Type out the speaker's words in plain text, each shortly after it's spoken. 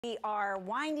We are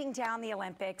winding down the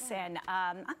Olympics, and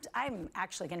I'm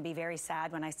actually going to be very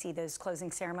sad when I see those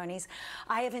closing ceremonies.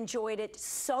 I have enjoyed it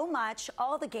so much,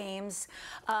 all the games,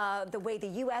 the way the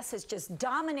U.S. has just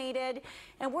dominated,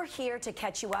 and we're here to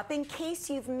catch you up in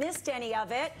case you've missed any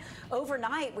of it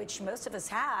overnight, which most of us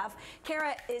have.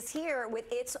 Kara is here with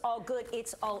It's All Good,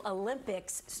 It's All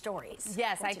Olympics stories.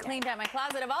 Yes, I cleaned out my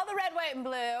closet of all the red, white, and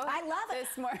blue. I love it.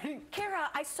 This morning.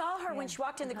 Kara, I saw her when she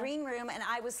walked in the green room, and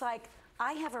I was like,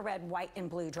 I have a red, white, and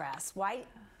blue dress. Why?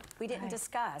 We didn't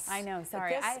discuss. I know,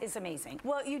 sorry. But this is amazing.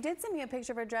 Well, you did send me a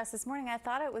picture of her dress this morning. I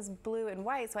thought it was blue and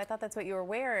white, so I thought that's what you were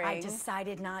wearing. I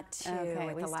decided not to.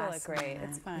 Okay, we the still last look great. minute.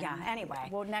 It's fine. Yeah, anyway.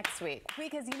 Well, next week.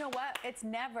 Because you know what? It's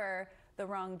never the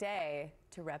wrong day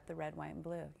to rep the red, white, and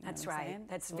blue. That's right.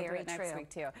 That's very true. Next week,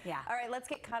 too. Yeah. All right, let's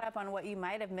get caught up on what you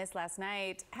might have missed last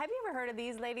night. Have you ever heard of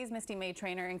these ladies, Misty May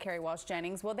Trainer and Carrie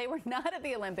Walsh-Jennings? Well, they were not at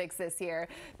the Olympics this year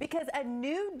because a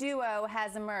new duo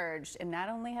has emerged. And not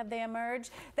only have they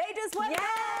emerged, they just won.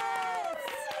 Yes!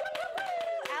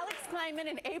 Alix Klineman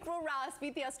and April Ross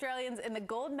beat the Australians in the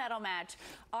gold medal match.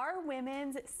 Our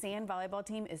women's sand volleyball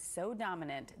team is so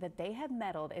dominant that they have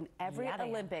medaled in every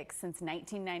Olympics since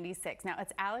 1996. Now,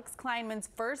 it's Alix Klineman's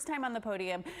first time on the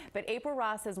podium, but April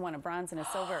Ross has won a bronze and a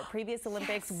silver at previous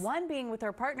Olympics, one being with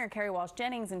her partner, Carrie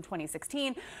Walsh-Jennings, in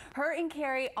 2016. Her and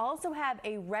Carrie also have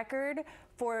a record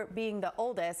for being the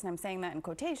oldest, and I'm saying that in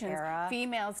quotations,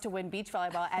 females to win beach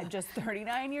volleyball at just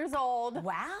 39 years old.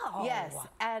 Wow. Yes.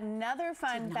 Another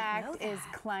fun fact is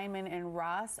Klineman and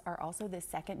Ross are also the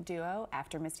second duo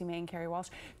after Misty May and Carrie Walsh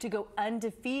to go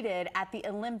undefeated at the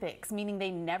Olympics, meaning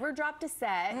they never dropped a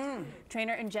set.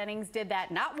 Trainer and Jennings did that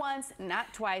not once,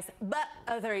 not twice, but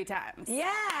 3 times.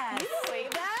 Yes. Can you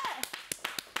believe that?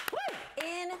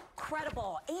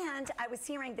 Incredible. And I was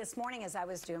hearing this morning as I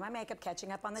was doing my makeup,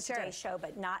 catching up on the Today Show,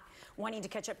 but not wanting to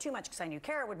catch up too much because I knew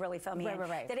Kara would really fill me in,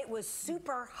 that it was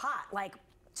super hot. Like,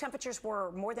 temperatures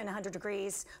were more than 100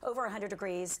 degrees, over 100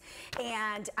 degrees.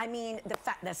 And I mean,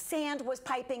 the sand was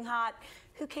piping hot.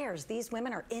 Who cares? These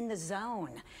women are in the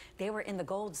zone. They were in the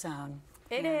gold zone.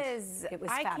 It is. It was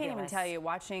I fabulous. can't even tell you,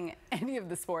 watching any of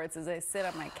the sports as I sit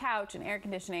on my couch in air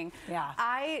conditioning,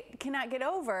 I cannot get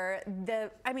over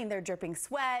I mean, they're dripping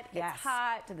sweat, it's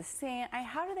hot, to the sand.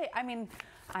 How do they, I mean,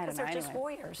 I don't know. They're just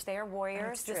warriors. They're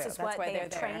warriors. This is what they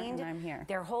have trained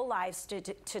their whole lives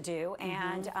to do,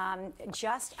 and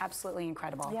just absolutely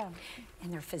incredible. Yeah.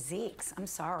 And their physiques. I'm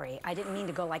sorry. I didn't mean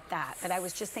to go like that, but I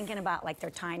was just thinking about like their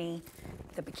tiny,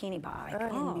 the bikini body.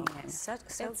 Oh, it's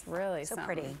really so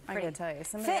pretty. pretty. I gotta tell you,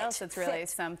 somebody else that's really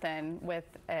something with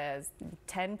a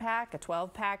 10-pack, a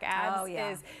 12-pack abs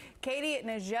is Katie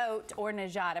Najot, or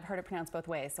Najat. I've heard it pronounced both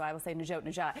ways, so I will say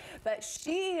Najot. But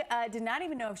she did not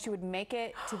even know if she would make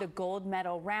it to the gold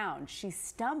medal round. She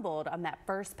stumbled on that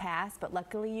first pass, but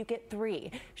luckily you get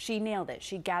 3. She nailed it.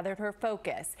 She gathered her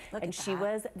focus, and she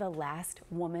was the last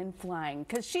woman flying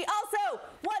because she also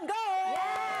won gold.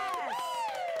 Yes!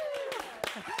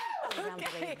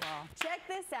 Okay, check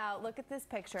this out. Look at this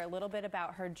picture, a little bit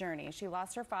about her journey. She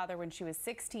lost her father when she was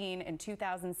 16 in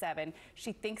 2007.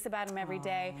 She thinks about him every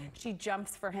day. She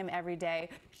jumps for him every day.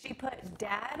 She put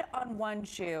Dad on one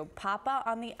shoe, Papa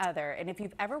on the other. And if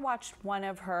you've ever watched one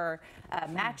of her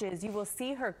matches, you will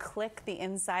see her click the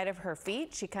inside of her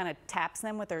feet. She kind of taps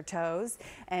them with her toes.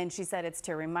 And she said it's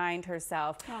to remind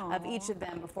herself of each of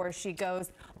them before she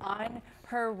goes on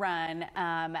her run.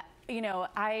 You know,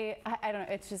 I don't know,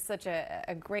 it's just such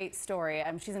a great story.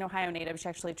 She's an Ohio native. She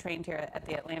actually trained here at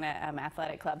the Atlanta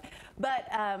Athletic Club. But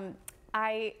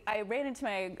I ran into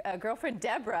my girlfriend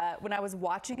Deborah when I was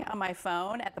watching it on my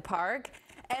phone at the park.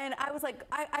 And I was like,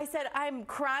 I said, I'm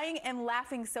crying and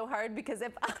laughing so hard because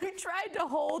if I tried to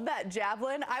hold that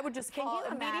javelin, I would just fall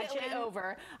immediately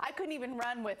over. I couldn't even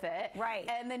run with it. Right.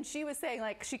 And then she was saying,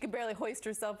 like, she could barely hoist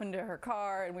herself into her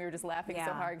car, and we were just laughing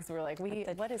so hard because we were like,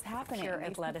 what is happening? Pure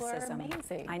athleticism.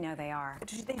 Amazing. I know they are.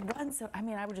 They run so, I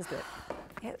mean, I would just do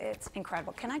it. It's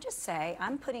incredible. Can I just say,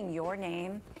 I'm putting your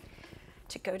name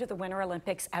to go to the Winter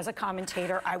Olympics as a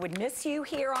commentator. I would miss you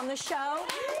here on the show.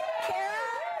 Kara?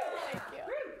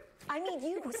 I mean,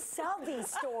 you sell these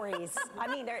stories. I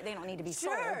mean, they don't need to be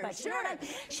sold, but you know what I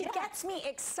mean? She gets me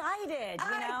excited,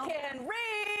 you know? I can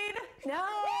read. No,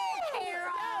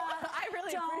 Kara. I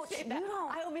really appreciate that.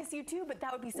 I will miss you too, but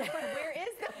that would be so fun. Where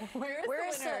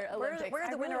is the Winter Olympics? Where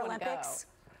are the Winter Olympics?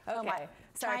 Okay.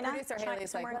 Sorry, China? producer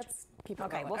Haley's like, let's Keep it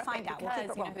Okay, rolling. we'll find out. We'll Because keep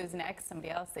it you know rolling. who's next? Somebody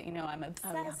else that you know I'm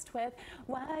obsessed with.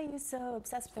 Why are you so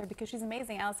obsessed with her? Because she's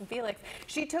amazing. Alison Felix.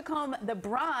 She took home the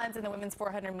bronze in the women's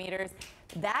 400 meters.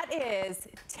 That is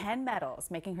 10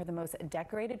 medals, making her the most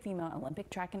decorated female Olympic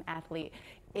track and athlete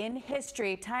in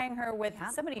history, tying her with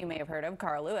somebody you may have heard of,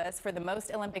 Carl Lewis, for the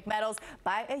most Olympic medals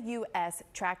by a U.S.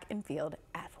 track and field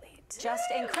athlete. Just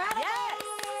incredible. Yes!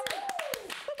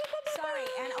 Sorry,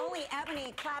 and only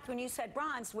Ebony clapped when you said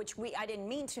bronze, which I didn't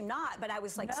mean to not, but I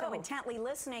was like so intently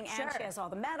listening, and she has all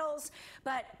the medals.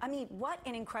 But I mean, what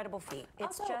an incredible feat.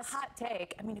 It's Also, just hot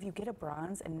take. I mean, if you get a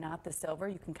bronze and not the silver,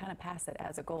 you can kind of pass it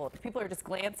as a gold. If people are just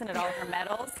glancing at all her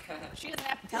medals, she doesn't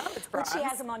have to tell them it's bronze. But she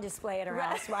has them on display at her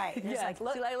house, right? It's Yeah. like,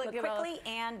 look quickly, all,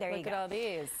 and there you go. Look at all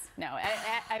these. No,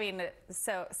 I mean,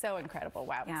 so incredible.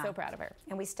 Wow, so proud of her.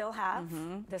 And we still have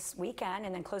this weekend,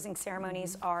 and then closing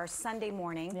ceremonies are Sunday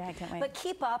morning. Yeah, I can't wait. But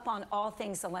keep up on all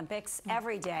things Olympics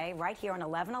every day right here on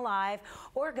 11 Alive,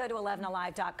 or go to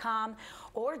 11alive.com,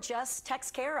 or just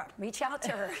text Kara. Reach out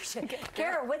to her.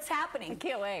 Kara, what's happening? I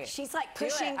can't wait. She's like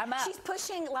pushing. I'm up. She's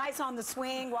pushing Liza on the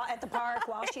swing at the park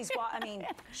while she's. I mean,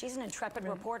 she's an intrepid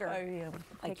reporter,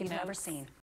 like you've never seen.